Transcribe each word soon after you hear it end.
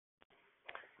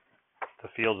The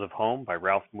Fields of Home by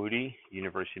Ralph Moody,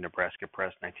 University of Nebraska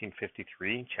Press,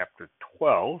 1953, Chapter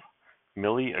 12,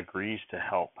 Millie Agrees to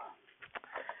Help.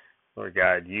 Lord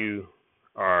God, you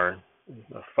are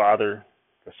the Father,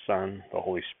 the Son, the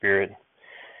Holy Spirit.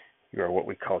 You are what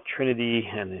we call Trinity,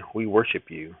 and we worship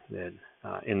you. That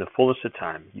in the fullness of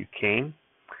time, you came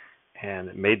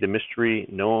and made the mystery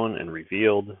known and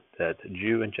revealed that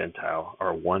Jew and Gentile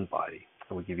are one body.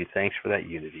 And we give you thanks for that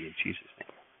unity in Jesus'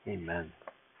 name. Amen.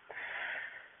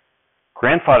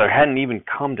 Grandfather hadn't even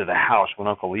come to the house when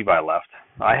Uncle Levi left.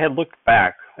 I had looked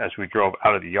back as we drove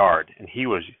out of the yard, and he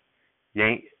was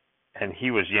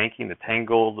yanking the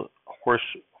tangled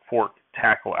horsefork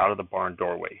tackle out of the barn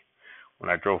doorway.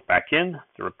 When I drove back in,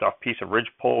 the ripped-off piece of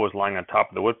ridgepole was lying on top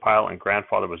of the woodpile, and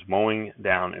Grandfather was mowing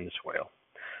down in the swale.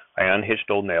 I unhitched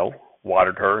old Nell,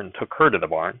 watered her, and took her to the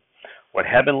barn. What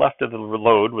had been left of the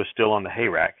load was still on the hay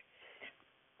rack,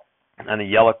 and the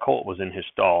yellow colt was in his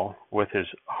stall with his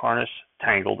harness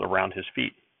tangled around his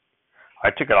feet. I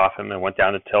took it off him and went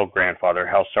down to tell Grandfather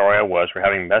how sorry I was for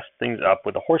having messed things up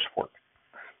with a horse fork.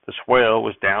 The swale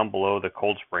was down below the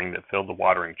cold spring that filled the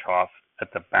watering trough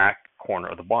at the back corner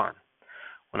of the barn.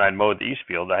 When I'd mowed the east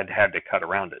field, I'd had to cut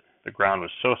around it. The ground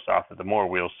was so soft that the mower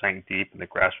wheels sank deep, and the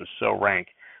grass was so rank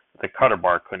that the cutter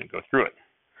bar couldn't go through it.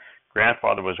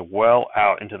 Grandfather was well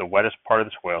out into the wettest part of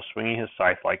the swale, swinging his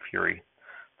scythe like fury.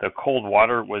 The cold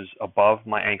water was above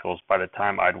my ankles by the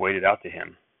time I'd waded out to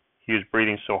him. He was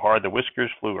breathing so hard the whiskers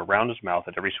flew around his mouth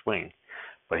at every swing.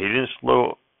 But he didn't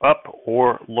slow up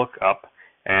or look up,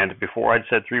 and before I'd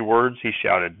said 3 words, he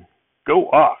shouted, "Go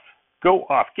off! Go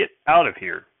off! Get out of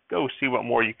here! Go see what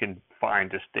more you can find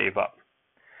to stave up."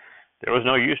 There was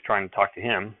no use trying to talk to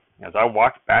him. As I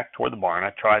walked back toward the barn,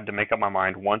 I tried to make up my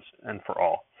mind once and for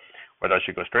all, whether I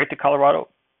should go straight to Colorado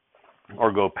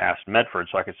or go past Medford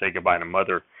so I could say goodbye to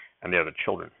Mother and the other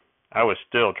children. I was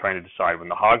still trying to decide when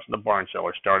the hogs in the barn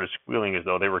cellar started squealing as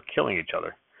though they were killing each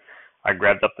other. I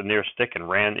grabbed up the nearest stick and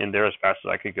ran in there as fast as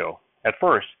I could go. At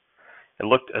first, it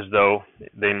looked as though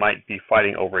they might be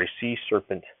fighting over a sea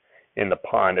serpent in the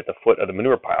pond at the foot of the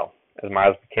manure pile. As my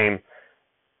eyes became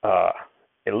a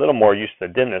little more used to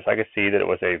the dimness, I could see that it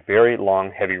was a very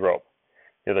long, heavy rope.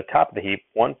 Near the top of the heap,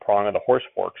 one prong of the horse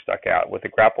fork stuck out, with the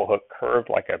grapple hook curved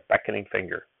like a beckoning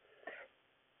finger.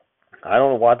 I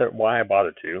don't know why I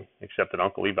bothered to, except that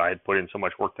Uncle Levi had put in so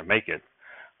much work to make it,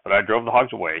 but I drove the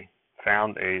hogs away,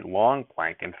 found a long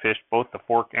plank, and fished both the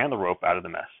fork and the rope out of the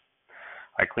mess.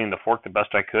 I cleaned the fork the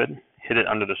best I could, hid it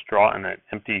under the straw in an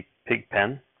empty pig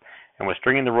pen, and was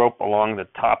stringing the rope along the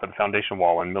top of the foundation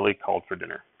wall when Millie called for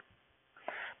dinner.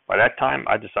 By that time,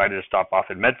 I decided to stop off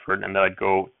at Medford and then I'd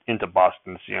go into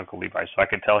Boston to see Uncle Levi so I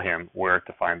could tell him where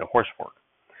to find the horse fork.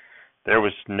 There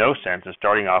was no sense in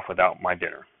starting off without my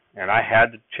dinner, and I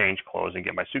had to change clothes and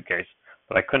get my suitcase,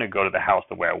 but I couldn't go to the house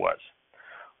the way I was.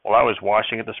 While I was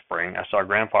washing at the spring, I saw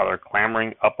Grandfather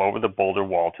clambering up over the boulder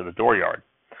wall to the dooryard.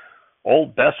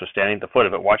 Old Bess was standing at the foot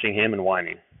of it, watching him and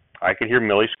whining. I could hear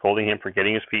Millie scolding him for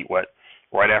getting his feet wet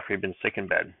right after he'd been sick in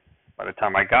bed. By the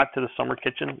time I got to the summer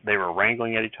kitchen, they were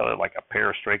wrangling at each other like a pair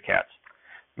of stray cats.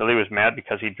 Millie was mad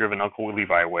because he'd driven Uncle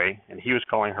Levi away, and he was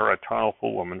calling her a tarnal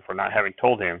fool woman for not having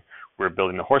told him we were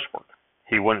building the horse fork.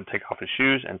 He wouldn't take off his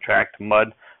shoes and tracked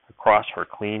mud across her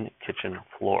clean kitchen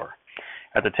floor.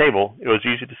 At the table, it was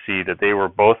easy to see that they were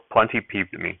both plenty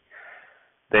peeved at me.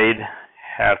 They'd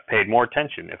have paid more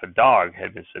attention if a dog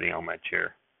had been sitting on my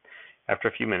chair. After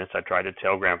a few minutes, I tried to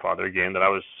tell Grandfather again that I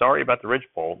was sorry about the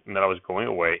ridgepole and that I was going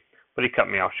away, but he cut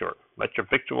me off short. "Let your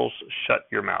victuals stop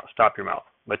your mouth.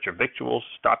 Let your victuals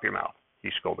stop your mouth," he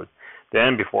scolded.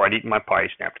 Then, before I'd eaten my pie,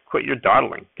 he snapped, "Quit your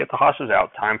dawdling. Get the hosses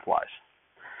out. Time flies."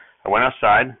 I went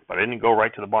outside, but I didn't go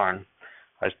right to the barn.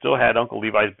 I still had Uncle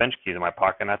Levi's bench keys in my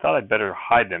pocket, and I thought I'd better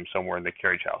hide them somewhere in the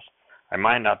carriage house. I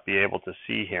might not be able to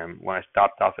see him when I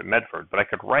stopped off at Medford, but I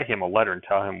could write him a letter and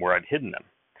tell him where I'd hidden them.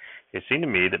 It seemed to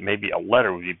me that maybe a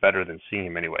letter would be better than seeing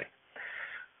him anyway.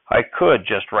 I could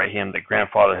just write him that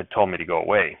Grandfather had told me to go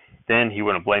away. Then he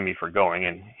wouldn't blame me for going,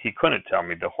 and he couldn't tell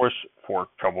me the horse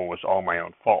fork trouble was all my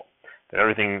own fault, that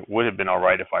everything would have been all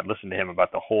right if I'd listened to him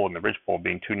about the hole in the ridgepole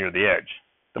being too near the edge.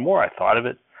 The more I thought of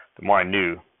it, the more I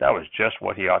knew that was just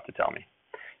what he ought to tell me.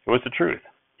 It was the truth.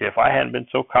 If I hadn't been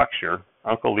so cocksure,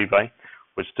 Uncle Levi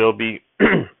would still be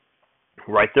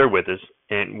right there with us,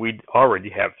 and we'd already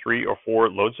have 3 or 4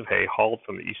 loads of hay hauled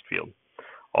from the east field.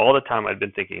 All the time I'd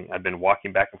been thinking, I'd been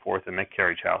walking back and forth in the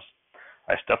carriage house.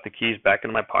 I stuffed the keys back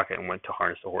into my pocket and went to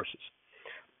harness the horses.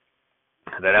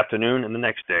 That afternoon and the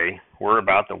next day were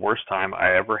about the worst time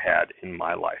I ever had in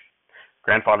my life.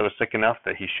 Grandfather was sick enough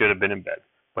that he should have been in bed,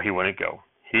 but he wouldn't go.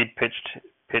 He'd pitch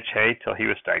hay till he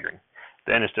was staggering.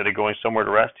 Then, instead of going somewhere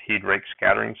to rest, he'd rake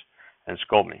scatterings and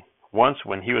scold me. Once,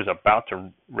 when he was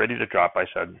ready to drop, I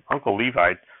said, "Uncle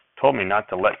Levi told me not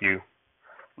to let you."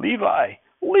 "Levi!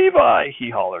 Levi!" he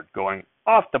hollered, "going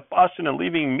off to Boston and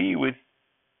leaving me with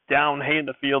down hay in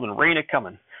the field and rain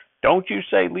a-coming. Don't you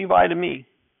say Levi to me."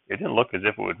 It didn't look as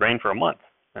if it would rain for a month,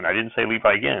 and I didn't say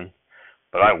Levi again,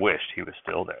 but I wished he was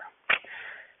still there.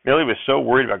 Millie was so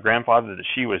worried about Grandfather that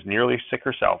she was nearly sick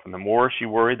herself, and the more she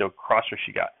worried, the crosser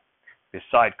she got.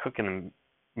 Besides cooking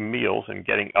meals and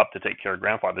getting up to take care of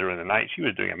Grandfather during the night, she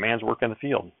was doing a man's work in the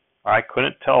field. I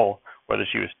couldn't tell whether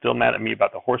she was still mad at me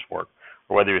about the horsefork,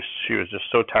 or whether she was just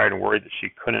so tired and worried that she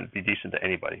couldn't be decent to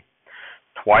anybody.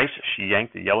 Twice she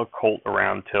yanked the yellow colt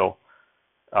around till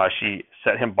she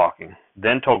set him balking,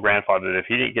 then told Grandfather that if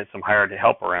he didn't get some hired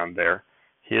help around there,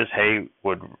 his hay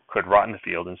could rot in the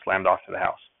field, and slammed off to the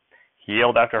house. He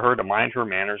yelled after her to mind her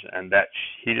manners and that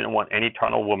he didn't want any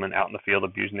tarnal woman out in the field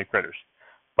abusing the critters.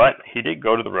 But he did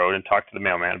go to the road and talk to the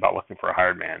mailman about looking for a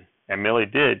hired man, and Millie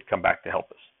did come back to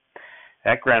help us.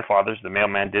 At Grandfather's, the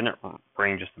mailman didn't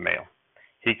bring just the mail.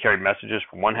 He carried messages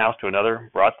from one house to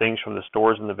another, brought things from the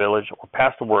stores in the village, or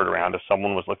passed the word around if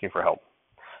someone was looking for help.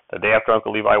 The day after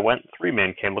Uncle Levi went, 3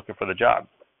 men came looking for the job,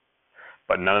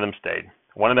 but none of them stayed.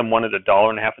 One of them wanted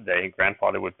 $1.50 a day, and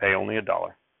Grandfather would pay only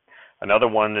 $1. Another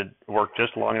wanted to work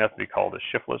just long enough to be called a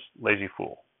shiftless, lazy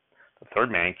fool. The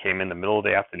third man came in the middle of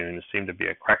the afternoon and seemed to be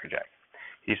a crackerjack.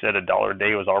 He said $1 a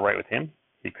day was all right with him.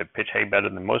 He could pitch hay better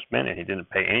than most men, and he didn't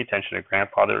pay any attention to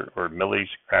Grandfather or Millie's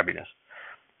crabbiness.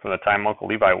 From the time Uncle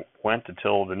Levi went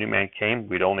until the new man came,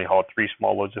 we'd only hauled 3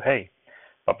 small loads of hay.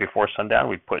 But before sundown,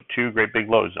 we'd put 2 great big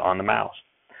loads on the mows.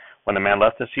 When the man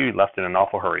left us, he left in an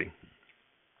awful hurry.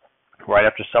 Right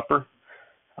after supper,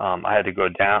 I had to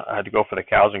go for the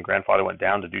cows, and Grandfather went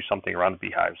down to do something around the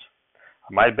beehives.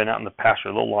 I might have been out in the pasture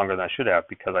a little longer than I should have,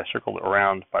 because I circled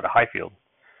around by the high field.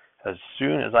 As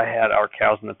soon as I had our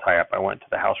cows in the tie-up, I went to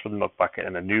the house for the milk bucket,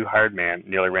 and the new hired man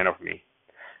nearly ran over me.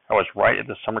 I was right at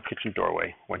the summer kitchen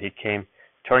doorway when he came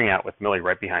tearing out with Millie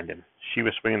right behind him. She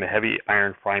was swinging the heavy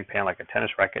iron frying pan like a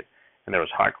tennis racket, and there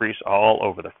was hot grease all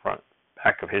over the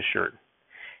back of his shirt.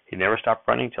 He never stopped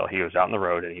running till he was out on the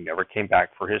road, and he never came back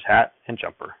for his hat and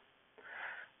jumper.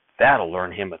 "That'll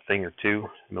learn him a thing or two,"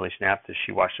 Millie snapped as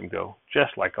she watched him go,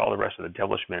 "just like all the rest of the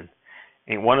devilish men.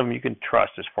 Ain't one of them you can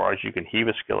trust as far as you can heave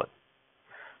a skillet."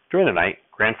 During the night,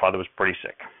 Grandfather was pretty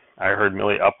sick. I heard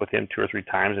Millie up with him 2 or 3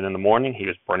 times, and in the morning he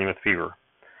was burning with fever.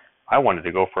 I wanted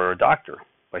to go for a doctor,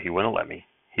 but he wouldn't let me.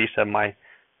 He said my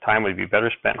time would be better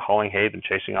spent hauling hay than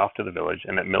chasing off to the village,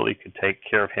 and that Millie could take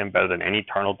care of him better than any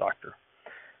tarnal doctor.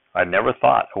 I'd never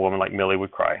thought a woman like Millie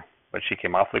would cry, but she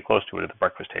came awfully close to it at the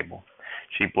breakfast table.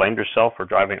 She blamed herself for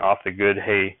driving off the good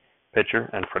hay pitcher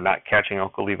and for not catching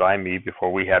Uncle Levi and me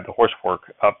before we had the horsefork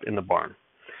up in the barn.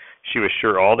 She was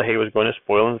sure all the hay was going to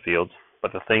spoil in the fields,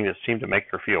 but the thing that seemed to make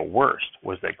her feel worst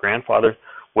was that Grandfather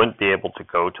wouldn't be able to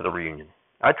go to the reunion.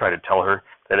 I tried to tell her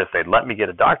that if they'd let me get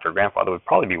a doctor, Grandfather would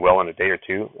probably be well in a day or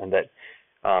 2, and that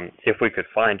if we could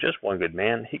find just one good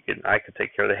man, I could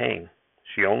take care of the haying.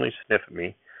 She only sniffed at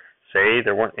me, say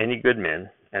there weren't any good men,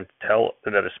 and tell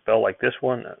that a spell like this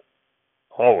one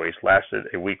always lasted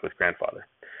a week with Grandfather.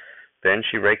 Then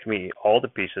she raked me all to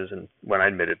pieces, and when I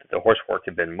admitted that the horsefork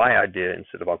had been my idea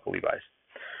instead of Uncle Levi's.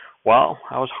 While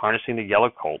I was harnessing the yellow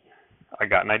colt, I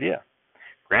got an idea.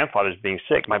 Grandfather's being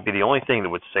sick might be the only thing that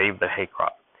would save the hay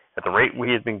crop. At the rate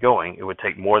we had been going, it would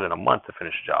take more than a month to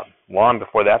finish the job. Long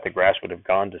before that, the grass would have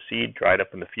gone to seed, dried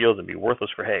up in the fields, and be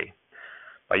worthless for hay.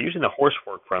 By using the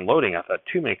horsefork for unloading, I thought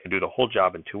 2 men could do the whole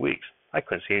job in 2 weeks. I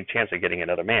couldn't see any chance of getting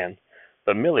another man,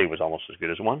 but Millie was almost as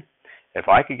good as one. If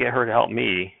I could get her to help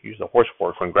me use the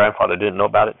horsefork when Grandfather didn't know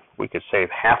about it, we could save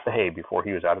half the hay before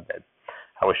he was out of bed.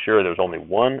 I was sure there was only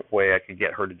one way I could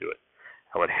get her to do it.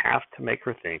 I would have to make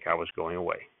her think I was going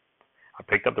away. I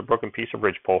picked up the broken piece of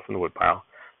ridgepole from the woodpile,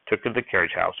 took it to the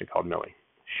carriage house, and called Millie.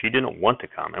 She didn't want to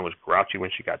come and was grouchy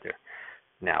when she got there.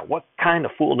 "Now, what kind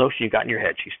of fool notion you got in your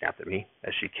head?" she snapped at me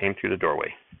as she came through the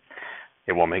doorway.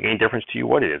 "It won't make any difference to you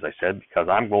what it is," I said, "because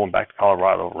I'm going back to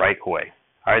Colorado right away.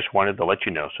 I just wanted to let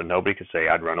you know so nobody could say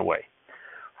I'd run away."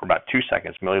 For about 2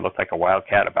 seconds, Millie looked like a wild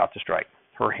cat about to strike.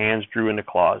 Her hands drew into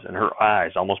claws, and her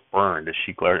eyes almost burned as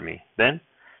she glared at me. Then,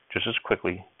 just as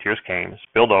quickly, tears came,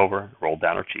 spilled over, and rolled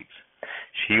down her cheeks.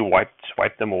 She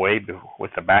swiped them away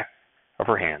with the back of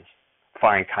her hands.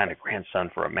 "Fine kind of grandson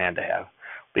for a man to have.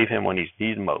 Leave him when he's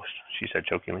needed most," she said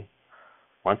chokingly.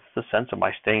 "What's the sense of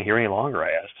my staying here any longer?"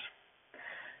 I asked.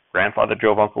 "Grandfather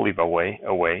drove Uncle Levi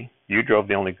away. You drove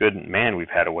the only good man we've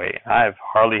had away, and I've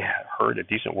hardly heard a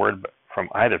decent word from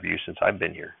either of you since I've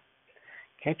been here.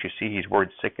 Can't you see he's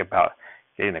worried sick about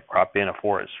getting the crop in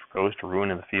before it goes to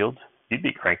ruin in the fields. You'd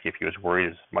be cranky if he was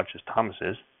worried as much as Thomas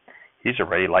is. He's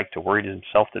already like to worry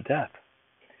himself to death.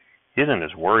 He isn't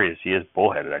as worried as he is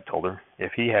bullheaded, I told her.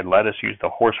 If he had let us use the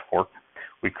horse fork,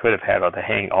 we could have had the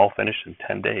haying all finished in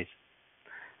 10 days.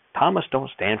 Thomas don't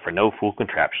stand for no fool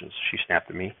contraptions, she snapped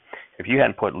at me. If you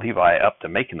hadn't put Levi up to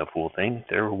making the fool thing,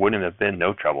 there wouldn't have been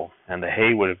no trouble, and the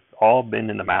hay would have all been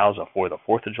in the mouths before the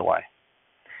 4th of July.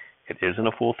 It isn't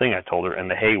a fool thing, I told her, and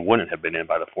the hay wouldn't have been in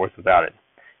by the 4th without it.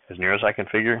 As near as I can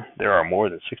figure, there are more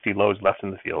than 60 loads left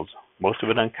in the fields, most of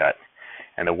it uncut,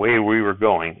 and the way we were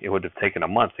going, it would have taken a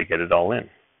month to get it all in.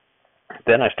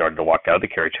 Then I started to walk out of the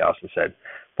carriage house and said,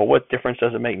 but what difference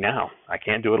does it make now? I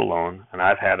can't do it alone, and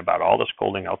I've had about all the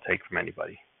scolding I'll take from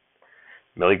anybody.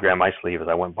 Millie grabbed my sleeve as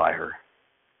I went by her.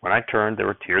 When I turned, there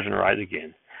were tears in her eyes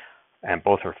again, and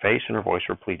both her face and her voice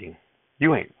were pleading.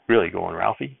 You ain't really going,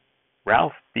 Ralphie?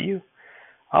 Ralph, be you?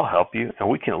 I'll help you, and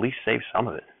we can at least save some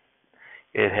of it.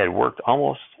 It had worked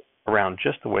almost around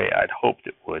just the way I'd hoped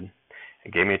it would,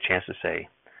 and gave me a chance to say,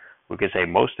 we could save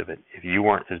most of it if you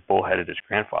weren't as bullheaded as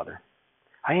grandfather.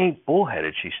 I ain't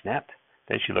bullheaded, she snapped.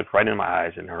 Then she looked right in my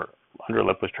eyes, and her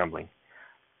underlip was trembling.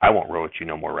 I won't row with you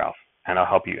no more, Ralph, and I'll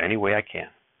help you any way I can.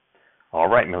 All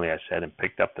right, Millie, I said, and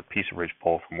picked up the piece of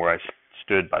ridgepole from where I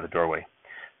stood by the doorway.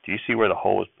 Do you see where the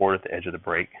hole was bored at the edge of the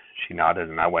break? She nodded,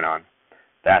 and I went on.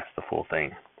 That's the fool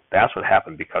thing. That's what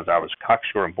happened because I was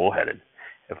cocksure and bullheaded.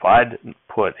 If I'd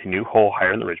put a new hole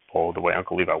higher in the ridgepole the way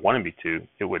Uncle Levi wanted me to,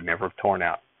 it would never have torn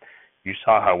out. You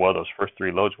saw how well those first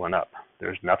 3 loads went up.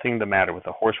 There's nothing the matter with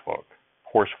the horse fork.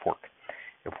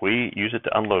 If we use it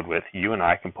to unload with, you and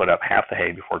I can put up half the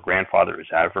hay before grandfather is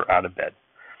out of bed.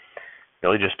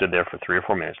 Millie just stood there for 3 or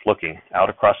 4 minutes, looking out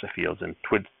across the fields and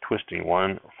twisting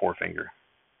one forefinger.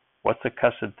 What's the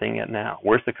cussed thing at now?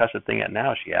 Where's the cussed thing at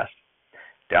now? She asked.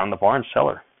 Down the barn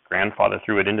cellar. Grandfather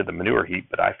threw it into the manure heap,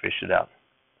 but I fished it out.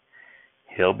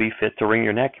 He'll be fit to wring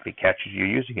your neck if he catches you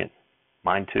using it.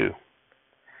 Mine too.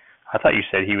 I thought you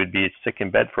said he would be sick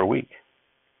in bed for a week.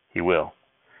 He will.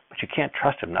 But you can't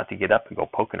trust him not to get up and go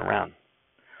poking around.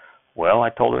 Well, I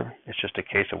told her, it's just a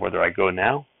case of whether I go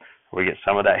now or we get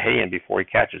some of that hay in before he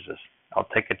catches us. I'll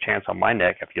take a chance on my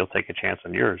neck if you'll take a chance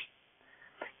on yours.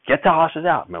 Get the horses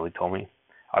out, Millie told me.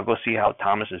 I'll go see how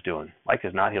Thomas is doing. Like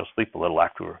as not, he'll sleep a little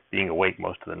after being awake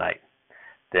most of the night.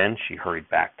 Then she hurried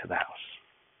back to the house.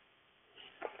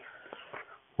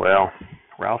 Well,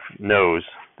 Ralph knows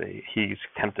that he's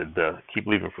tempted to keep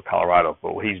leaving for Colorado,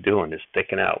 but what he's doing is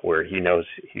sticking out where he knows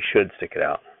he should stick it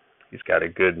out. He's got a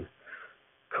good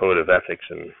code of ethics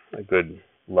and a good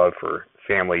love for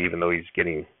family, even though he's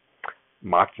getting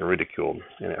mocked and ridiculed,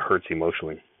 and it hurts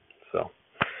emotionally. So,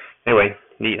 anyway,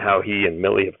 neat how he and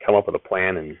Millie have come up with a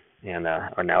plan and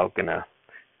are now going to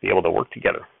be able to work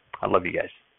together. I love you guys.